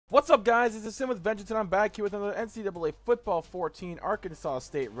What's up, guys? It's Sim with Vengeance, and I'm back here with another NCAA Football 14 Arkansas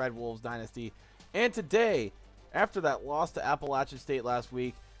State Red Wolves Dynasty. And today, after that loss to Appalachian State last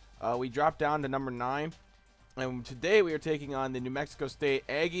week, we dropped down to number 9. And today we are taking on the New Mexico State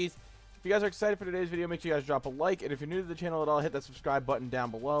Aggies. If you guys are excited for today's video, make sure you guys drop a like. And if you're new to the channel at all, hit that subscribe button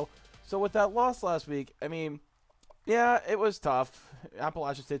down below. So with that loss last week, I mean, yeah, it was tough.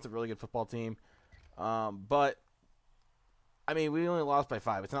 Appalachian State's a really good football team. But I mean, we only lost by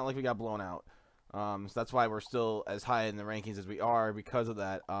 5. It's not like we got blown out. So that's why we're still as high in the rankings as we are because of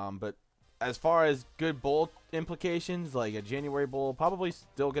that. But as far as good bowl implications, like a January bowl, probably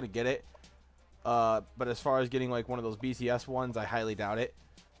still going to get it. But as far as getting like one of those BCS ones, I highly doubt it.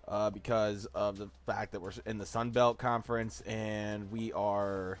 Because of the fact that we're in the Sun Belt Conference and we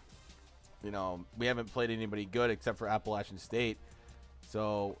are, you know, we haven't played anybody good except for Appalachian State.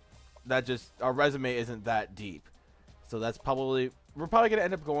 So that just, our resume isn't that deep. So that's probably, we're probably going to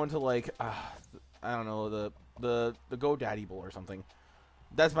end up going to like, I don't know, the GoDaddy Bowl or something.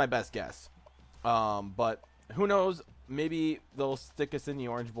 That's my best guess. But who knows, maybe they'll stick us in the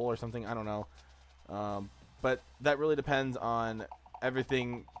Orange Bowl or something, I don't know. But that really depends on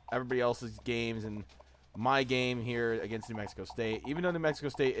everybody else's games and my game here against New Mexico State. Even though New Mexico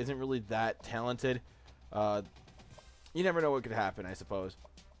State isn't really that talented, you never know what could happen, I suppose.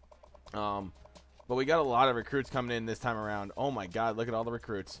 But we got a lot of recruits coming in this time around. Oh my God, look at all the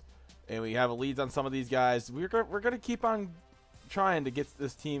recruits. And we have leads on some of these guys. We're going to keep on trying to get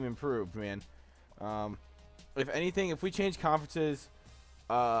this team improved, man. If anything, if we change conferences,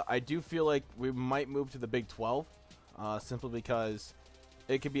 I do feel like we might move to the Big 12. Simply because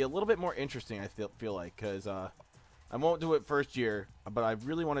it could be a little bit more interesting, I feel like. Because I won't do it first year, but I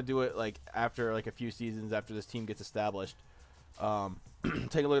really want to do it like after like a few seasons after this team gets established.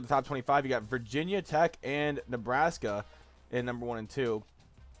 Take a look at the top 25. You got Virginia Tech and Nebraska in number 1 and 2.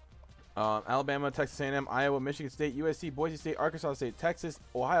 Alabama, Texas A&M, Iowa, Michigan State, USC, Boise State, Arkansas State, Texas,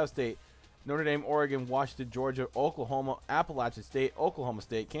 Ohio State, Notre Dame, Oregon, Washington, Georgia, Oklahoma, Appalachian State, Oklahoma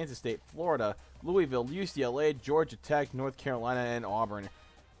State, Kansas State, Florida, Louisville, UCLA, Georgia Tech, North Carolina, and Auburn.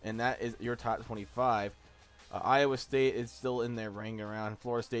 And that is your top 25. Iowa State is still in there ringing around.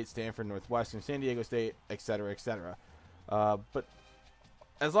 Florida State, Stanford, Northwestern, San Diego State, etc., etc. But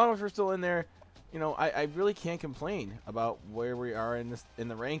as long as we're still in there, you know, I really can't complain about where we are in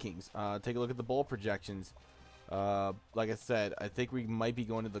the rankings. Take a look at the bowl projections. Like I said, I think we might be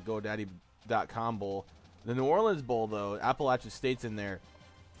going to the GoDaddy.com Bowl. The New Orleans Bowl, though, Appalachian State's in there,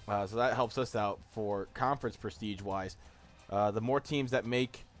 so that helps us out for conference prestige-wise. The more teams that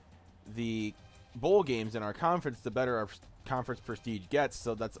make the bowl games in our conference, the better our conference prestige gets,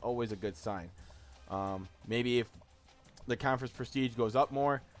 so that's always a good sign. Maybe if the conference prestige goes up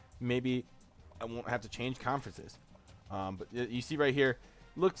more, maybe I won't have to change conferences. But you see right here,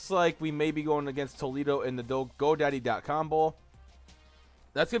 looks like we may be going against Toledo in the GoDaddy.com Bowl.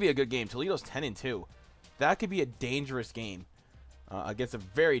 That's going to be a good game. Toledo's 10-2. That could be a dangerous game against a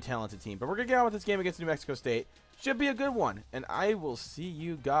very talented team. But we're going to get on with this game against New Mexico State. Should be a good one. And I will see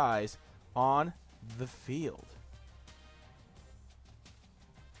you guys on the field.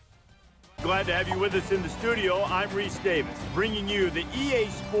 Glad to have you with us in the studio. I'm Reese Davis, bringing you the EA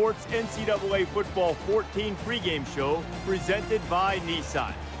Sports NCAA Football 14 pregame show presented by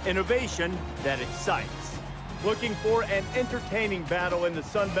Nissan. Innovation that excites. Looking for an entertaining battle in the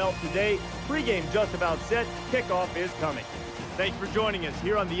Sun Belt today? Pregame just about set. Kickoff is coming. Thanks for joining us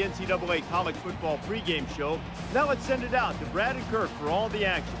here on the NCAA College Football pregame show. Now let's send it out to Brad and Kirk for all the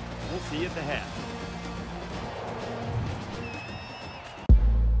action. We'll see you at the half.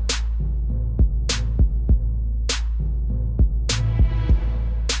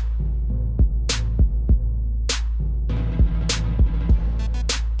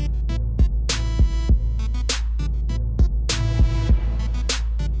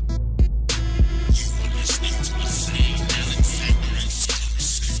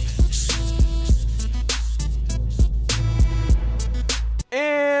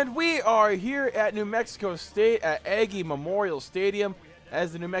 Here at New Mexico State at Aggie Memorial Stadium,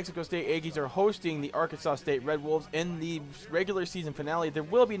 as the New Mexico State Aggies are hosting the Arkansas State Red Wolves in the regular season finale. There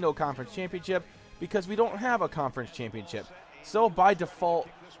will be no conference championship because we don't have a conference championship. So by default,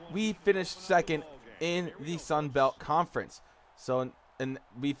 we finished second in the Sun Belt Conference. So, and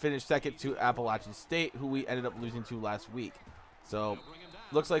we finished second to Appalachian State, who we ended up losing to last week. So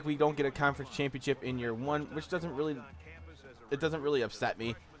looks like we don't get a conference championship in year 1, which doesn't really upset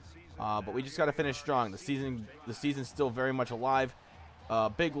me. But we just got to finish strong. The season's still very much alive.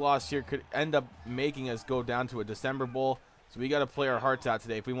 Big loss here could end up making us go down to a December bowl. So we got to play our hearts out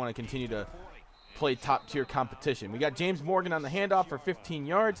today if we want to continue to play top-tier competition. We got James Morgan on the handoff for 15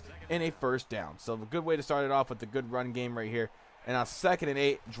 yards and a first down. So a good way to start it off with a good run game right here. And on 2nd and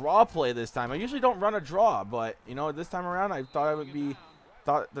 8, draw play this time. I usually don't run a draw, but, you know, this time around I thought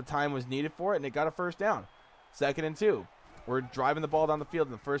the time was needed for it, and it got a first down. 2nd and 2. We're driving the ball down the field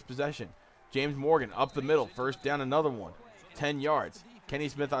in the first possession. James Morgan up the middle, first down, another one. 10 yards. Kenny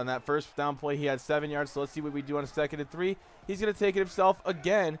Smith on that first down play, he had 7 yards, so let's see what we do on 2nd and 3. He's going to take it himself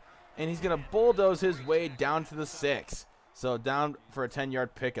again, and he's going to bulldoze his way down to the 6. So down for a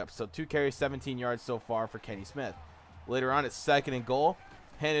 10-yard pickup. So 2 carries, 17 yards so far for Kenny Smith. Later on, it's 2nd and goal.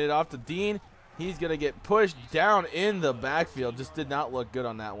 Handed it off to Dean. He's going to get pushed down in the backfield. Just did not look good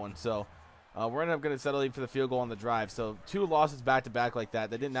on that one. So we're going to settle for the field goal on the drive. So 2 losses back-to-back like that.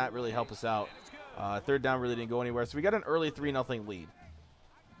 That did not really help us out. 3rd down really didn't go anywhere. So we got an early 3-0 lead.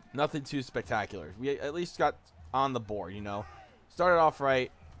 Nothing too spectacular. We at least got on the board, you know. Started off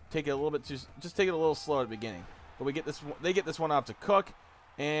right. Just take it a little slow at the beginning. But they get this one off to Cook.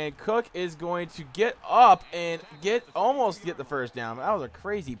 And Cook is going to get up and almost get the first down. That was a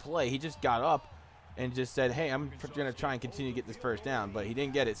crazy play. He just got up and just said, hey, I'm going to try and continue to get this first down. But he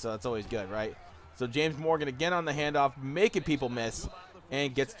didn't get it, so that's always good, right? So James Morgan again on the handoff, making people miss,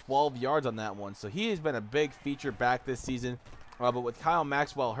 and gets 12 yards on that one. So he has been a big feature back this season. But with Kyle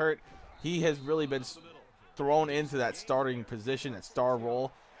Maxwell hurt, he has really been thrown into that starting position, that star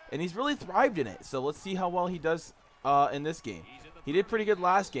role. And he's really thrived in it. So let's see how well he does in this game. He did pretty good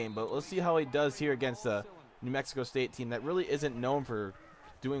last game, but let's see how he does here against a New Mexico State team that really isn't known for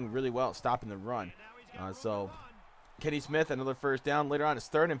doing really well at stopping the run. So Kenny Smith, another first down. Later on, it's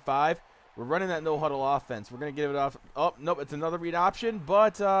 3rd and 5. We're running that no-huddle offense. We're going to give it off. Oh, nope, it's another read option,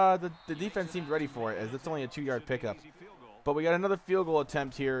 but the defense seemed ready for it, as it's only a 2-yard pickup. But we got another field goal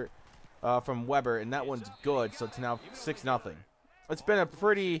attempt here from Weber, and that one's good, so it's now 6-0. It's been a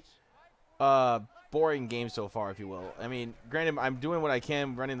pretty boring game so far, if you will. I mean, granted, I'm doing what I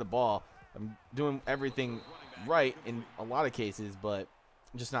can running the ball. I'm doing everything right in a lot of cases, but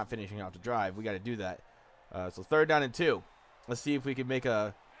I'm just not finishing out the drive. We got to do that. So 3rd down and 2. Let's see if we can make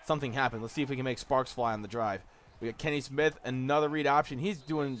something happen. Let's see if we can make sparks fly on the drive. We got Kenny Smith, another read option. He's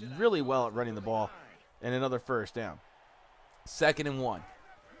doing really well at running the ball, and another first down. 2nd and 1.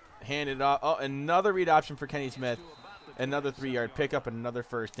 Handed off. Oh, another read option for Kenny Smith. Another 3-yard pickup, another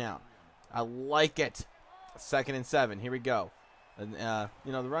first down. I like it. 2nd and 7. Here we go. And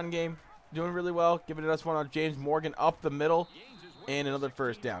you know, the run game doing really well. Giving us one on James Morgan up the middle, and another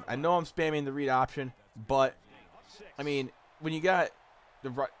first down. I know I'm spamming the read option, but I mean, when you got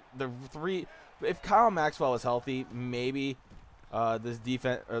the 3, if Kyle Maxwell was healthy, maybe this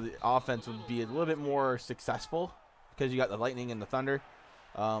defense or the offense would be a little bit more successful because you got the Lightning and the Thunder.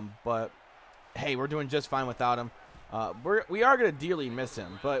 But hey, we're doing just fine without him. We are going to dearly miss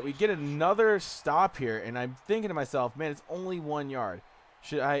him, but we get another stop here, and I'm thinking to myself, man, it's only 1 yard.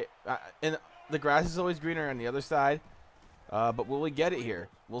 Should I and the grass is always greener on the other side, but will we get it here?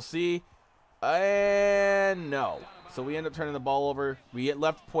 We'll see. And no. So we end up turning the ball over. We get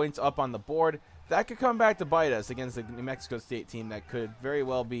left points up on the board. That could come back to bite us against the New Mexico State team that could very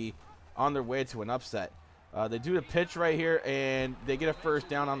well be on their way to an upset. They do the pitch right here, and they get a first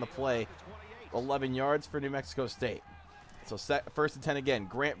down on the play. 11 yards for New Mexico State. So 1st and 10 again.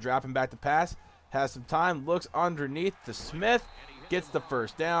 Grant dropping back to pass. Has some time. Looks underneath to Smith. Gets the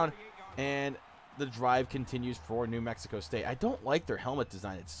first down. And the drive continues for New Mexico State. I don't like their helmet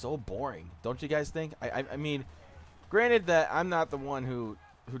design. It's so boring. Don't you guys think? I mean, granted that I'm not the one who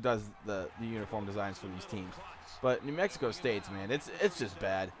does the uniform designs for these teams. But New Mexico State's, man, it's just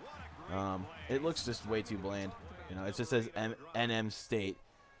bad. It looks just way too bland. You know, it just says NM State.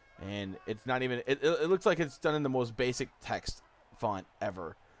 And it's not even, it looks like it's done in the most basic text font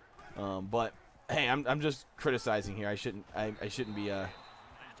ever. But hey, I'm just criticizing here. I shouldn't be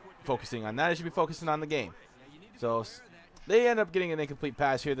focusing on that. I should be focusing on the game. So they end up getting an incomplete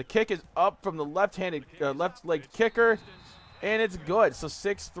pass here. The kick is up from the left-handed, left-legged kicker, and it's good. So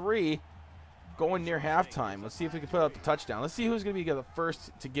 6-3 going near halftime. Let's see if we can put up a touchdown. Let's see who's going to be the first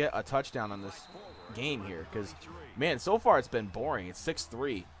to get a touchdown on this game here. Because, man, so far it's been boring. It's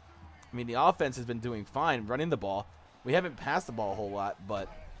 6-3. I mean, the offense has been doing fine running the ball. We haven't passed the ball a whole lot, but,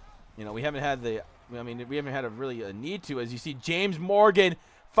 you know, we haven't had a need to. As you see, James Morgan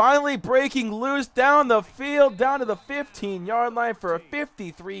finally breaking loose down the field, down to the 15-yard line for a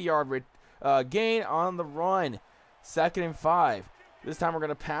 53-yard gain on the run. 2nd and 5. This time we're going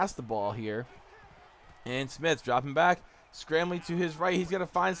to pass the ball here. And Smith dropping back, scrambling to his right. He's going to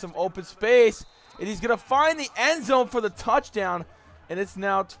find some open space, and he's going to find the end zone for the touchdown. And it's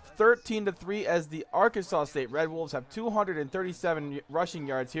now 13-3 as the Arkansas State Red Wolves have 237 rushing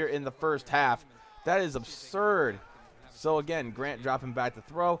yards here in the first half. That is absurd. So again, Grant dropping back to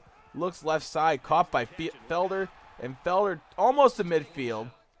throw. Looks left side, caught by Felder. And Felder almost to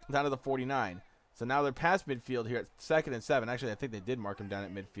midfield, down to the 49. So now they're past midfield here at 2nd and 7. Actually, I think they did mark him down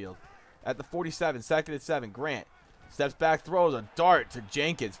at midfield. At the 47, 2nd and 7, Grant steps back, throws a dart to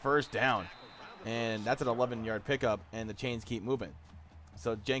Jenkins, first down. And that's an 11-yard pickup, and the chains keep moving.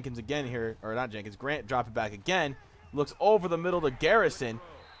 So Jenkins again here, or not Jenkins, Grant dropping back again. Looks over the middle to Garrison,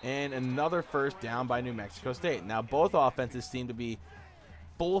 and another first down by New Mexico State. Now both offenses seem to be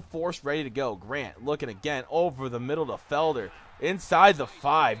full force, ready to go. Grant looking again over the middle to Felder. Inside the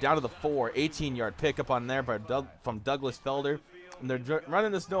 5, down to the 4. 18-yard pickup on there from Douglas Felder. And they're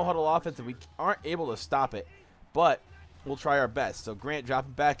running this no-huddle offense, and we aren't able to stop it. But we'll try our best. So Grant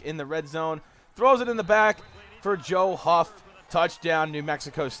dropping back in the red zone. Throws it in the back for Joe Huff. Touchdown, New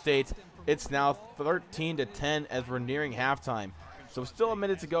Mexico State. It's now 13-10 as we're nearing halftime. So still a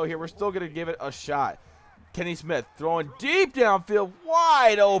minute to go here. We're still going to give it a shot. Kenny Smith throwing deep downfield.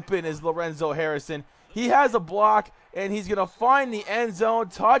 Wide open is Lorenzo Harrison. He has a block, and he's going to find the end zone.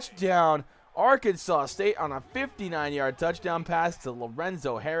 Touchdown, Arkansas State on a 59-yard touchdown pass to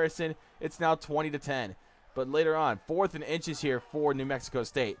Lorenzo Harrison. It's now 20-10. But later on, 4th and inches here for New Mexico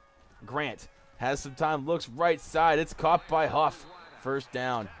State. Grant has some time, looks right side. It's caught by Huff. First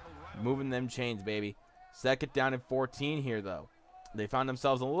down. Moving them chains, baby. 2nd down and 14 here, though. They found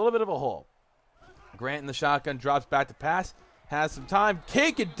themselves in a little bit of a hole. Grant in the shotgun, drops back to pass. Has some time,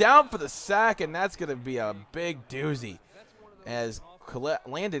 take it down for the sack, and that's going to be a big doozy as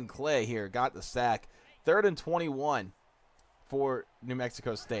Landon Clay here got the sack. 3rd and 21 for New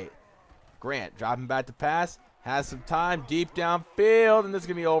Mexico State. Grant dropping back to pass, has some time, deep downfield, and this is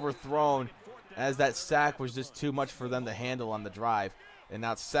going to be overthrown as that sack was just too much for them to handle on the drive. And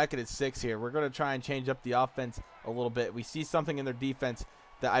now it's 2nd and 6 here. We're going to try and change up the offense a little bit. We see something in their defense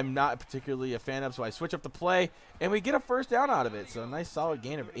that I'm not particularly a fan of, so I switch up the play, and we get a first down out of it. So a nice solid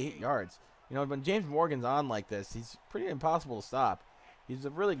gain of 8 yards. You know, when James Morgan's on like this, he's pretty impossible to stop. He's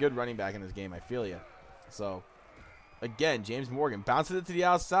a really good running back in this game, I feel you. So, again, James Morgan bounces it to the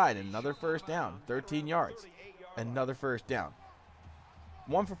outside. Another first down, 13 yards. Another first down.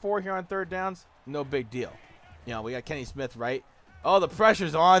 1 for 4 here on 3rd downs, no big deal. You know, we got Kenny Smith, right? Oh, the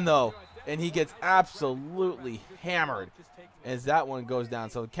pressure's on, though, and he gets absolutely hammered as that one goes down.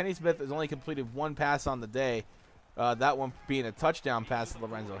 So Kenny Smith has only completed 1 pass on the day, that one being a touchdown pass to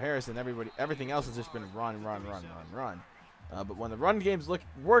Lorenzo Harrison. Everything else has just been run. But when the run game's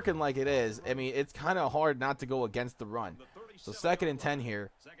working like it is, I mean, it's kind of hard not to go against the run. So 2nd and 10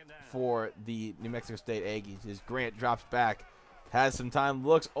 here for the New Mexico State Aggies as Grant drops back, has some time,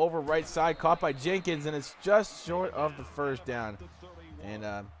 looks over right side, caught by Jenkins, and it's just short of the first down. And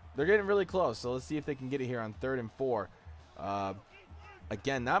they're getting really close, so let's see if they can get it here on 3rd and 4.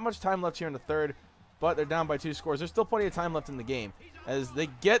 Again, not much time left here in the 3rd, but they're down by 2 scores. There's still plenty of time left in the game as they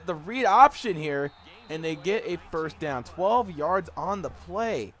get the read option here, and they get a first down. 12 yards on the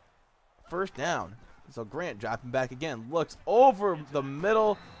play. First down. So Grant dropping back again, looks over the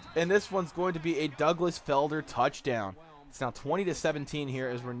middle, and this one's going to be a Douglas Felder touchdown. It's now 20-17 here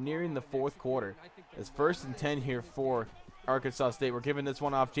as we're nearing the 4th quarter. It's 1st and 10 here for Arkansas State. We're giving this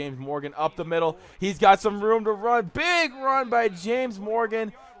one off. James Morgan up the middle. He's got some room to run. Big run by James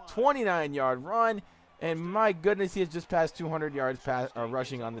Morgan. 29-yard run. And my goodness, he has just passed 200 yards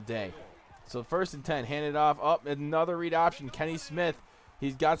rushing on the day. So 1st and 10. Hand it off. Up another read option. Kenny Smith.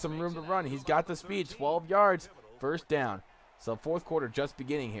 He's got some room to run. He's got the speed. 12 yards. First down. So 4th quarter just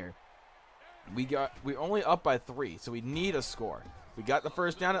beginning here. We're only up by 3, so we need a score. We got the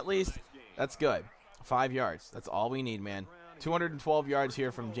first down at least. That's good. 5 yards. That's all we need, man. 212 yards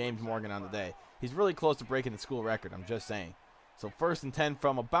here from James Morgan on the day. He's really close to breaking the school record, I'm just saying. So 1st and 10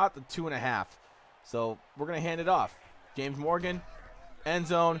 from about the 2.5. So we're going to hand it off. James Morgan, end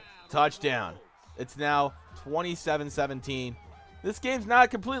zone, touchdown. It's now 27-17. This game's not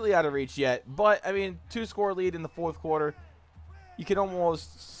completely out of reach yet, but, I mean, 2-score lead in the 4th quarter. You can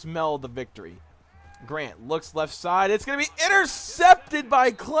almost smell the victory. Grant looks left side. It's going to be intercepted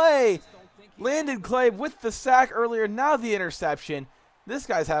by Clay. Landon Clay with the sack earlier. Now the interception. This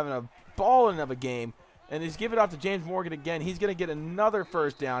guy's having a balling of a game. And he's giving it off to James Morgan again. He's going to get another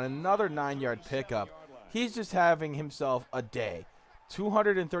first down, another 9-yard pickup. He's just having himself a day.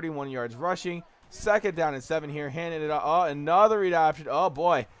 231 yards rushing. 2nd down and 7 here. Handing it off. Oh, another read option. Oh,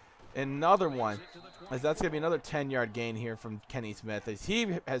 boy. Another one. As that's going to be another 10-yard gain here from Kenny Smith. As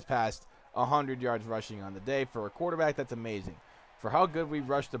he has passed 100 yards rushing on the day. For a quarterback, that's amazing. For how good we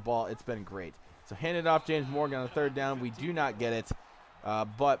rushed the ball, it's been great. So hand it off James Morgan on the 3rd down. We do not get it.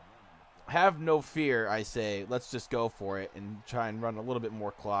 But have no fear, I say. Let's just go for it and try and run a little bit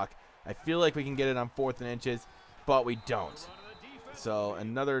more clock. I feel like we can get it on 4th and inches, but we don't. So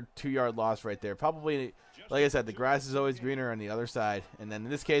another 2-yard loss right there. Probably, like I said, the grass is always greener on the other side. And then in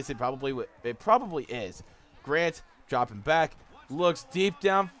this case, it probably is. Grant dropping back. Looks deep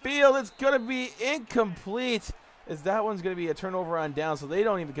downfield. It's going to be incomplete, as that one's going to be a turnover on down, so they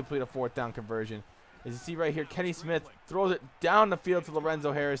don't even complete a 4th down conversion. As you see right here, Kenny Smith throws it down the field to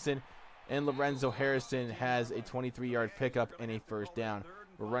Lorenzo Harrison, and Lorenzo Harrison has a 23-yard pickup and a 1st down.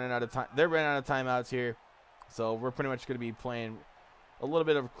 We're running out of time. They're running out of timeouts here, so we're pretty much going to be playing a little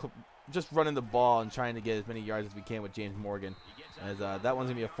bit of just running the ball and trying to get as many yards as we can with James Morgan, as that one's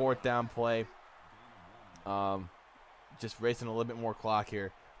going to be a 4th down play. Just racing a little bit more clock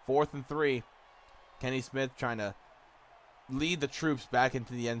here. 4th and 3. Kenny Smith trying to lead the troops back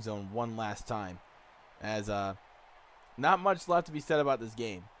into the end zone one last time, as not much left to be said about this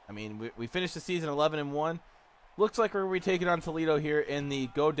game. I mean, we finished the season 11-1. Looks like we're going to be taking on Toledo here in the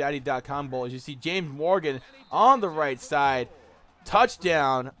GoDaddy.com Bowl. As you see, James Morgan on the right side.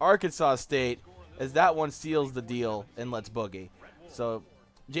 Touchdown, Arkansas State, as that one seals the deal and lets boogie. So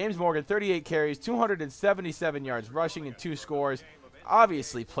James Morgan, 38 carries, 277 yards rushing, and 2 scores.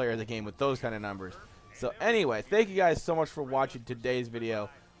 Obviously player of the game with those kind of numbers. So anyway, thank you guys so much for watching today's video.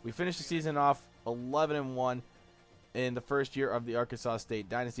 We finished the season off 11-1 in the first year of the Arkansas State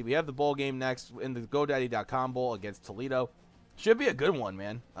Dynasty. We have the bowl game next in the GoDaddy.com Bowl against Toledo. Should be a good one,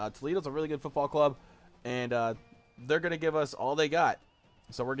 man. Toledo's a really good football club, and they're going to give us all they got.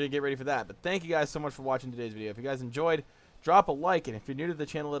 So we're going to get ready for that. But thank you guys so much for watching today's video. If you guys enjoyed, drop a like, and if you're new to the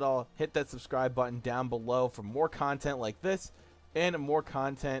channel at all, hit that subscribe button down below for more content like this and more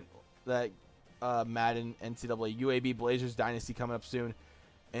content that Madden, NCAA, UAB, Blazers, Dynasty coming up soon,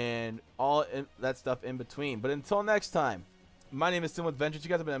 and all that stuff in between. But until next time, my name is Tim with Ventures. You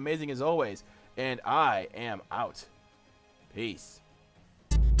guys have been amazing as always, and I am out. Peace.